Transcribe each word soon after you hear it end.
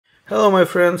Hello my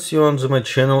friends, you on my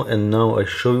channel, and now I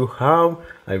show you how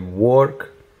I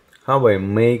work, how I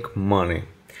make money.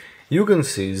 You can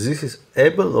see this is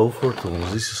Able of Fortune,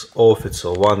 this is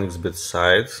official 1xbet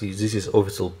site, this is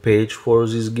official page for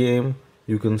this game.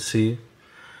 You can see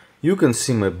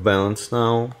my balance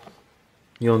now,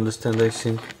 you understand I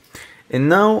think. And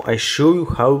now I show you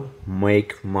how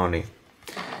make money.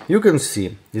 You can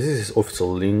see this is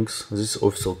official links, this is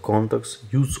official contacts,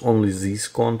 use only this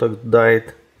contact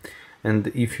diet. And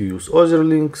if you use other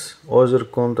links, other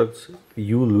contacts,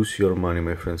 you lose your money,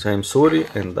 my friends. I'm sorry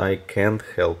and I can't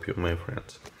help you, my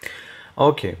friends.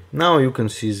 Okay, now you can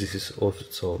see this is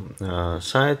official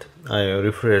site. I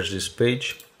refresh this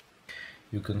page.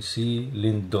 You can see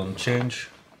link don't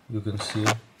change. You can see.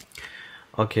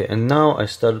 Okay, and now I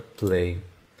start play.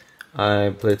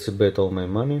 I played a bet all my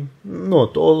money.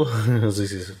 Not all.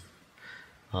 This is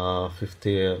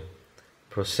 50%.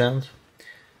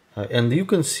 And you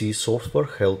can see software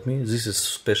help me. This is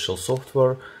special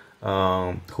software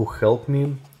who help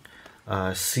me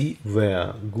see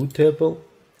where good apple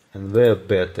and where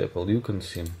bad apple. You can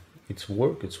see it's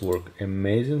work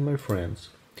amazing, my friends.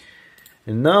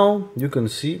 And now you can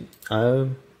see I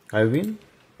win.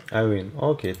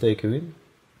 Okay, take a win.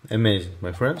 Amazing,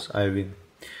 my friends, I win.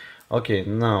 Okay,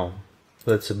 now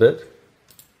let's bet.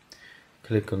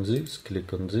 Click on this,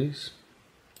 click on this,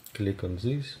 click on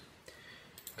this,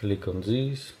 click on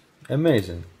this.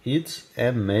 Amazing, it's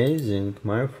amazing,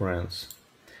 my friends.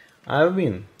 I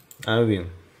win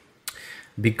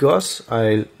because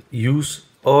I use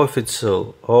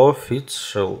official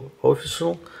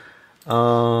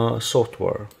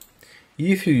software.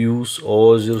 If you use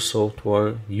other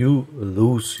software, you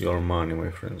lose your money, my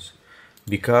friends,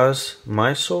 because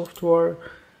my software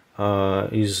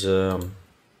is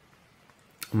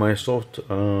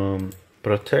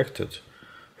protected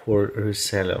for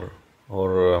reseller,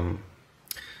 or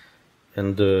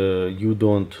and you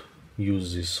don't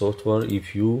use this software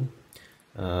if you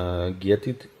get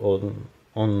it on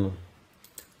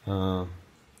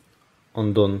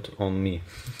me.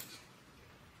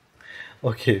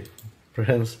 Okay,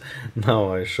 friends,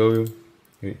 now I show you.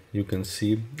 You can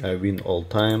see I win all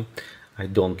time. I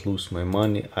don't lose my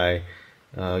money. I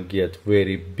get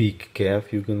very big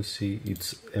cap. You can see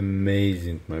it's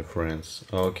amazing, my friends.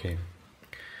 Okay,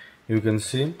 you can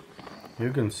see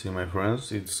my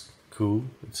friends, it's cool,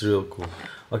 it's real cool.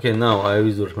 Okay, now I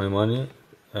withdraw my money.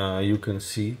 You can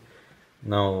see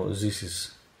now this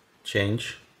is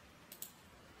change.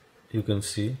 You can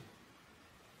see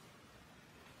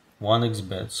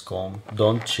 1xbet.com,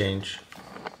 don't change,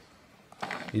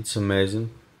 it's amazing.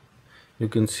 You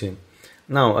can see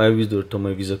now I withdraw to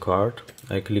my Visa card.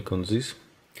 I click on this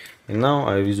and now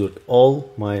I withdraw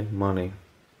all my money.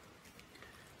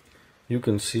 You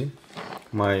can see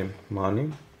my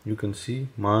money, you can see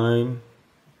my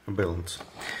balance.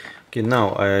 Okay,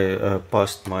 now I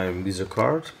passed my Visa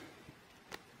card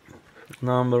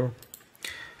number.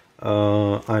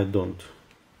 I don't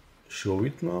show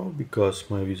it now because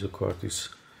my Visa card is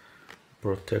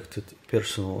protected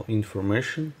personal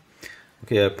information.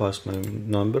 Okay, I passed my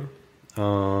number,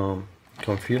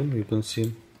 confirm. You can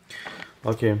see.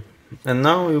 Okay, and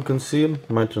now you can see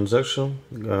my transaction.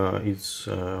 It's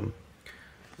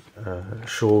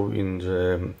show in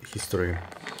the history.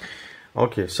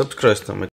 Okay, subscribe to my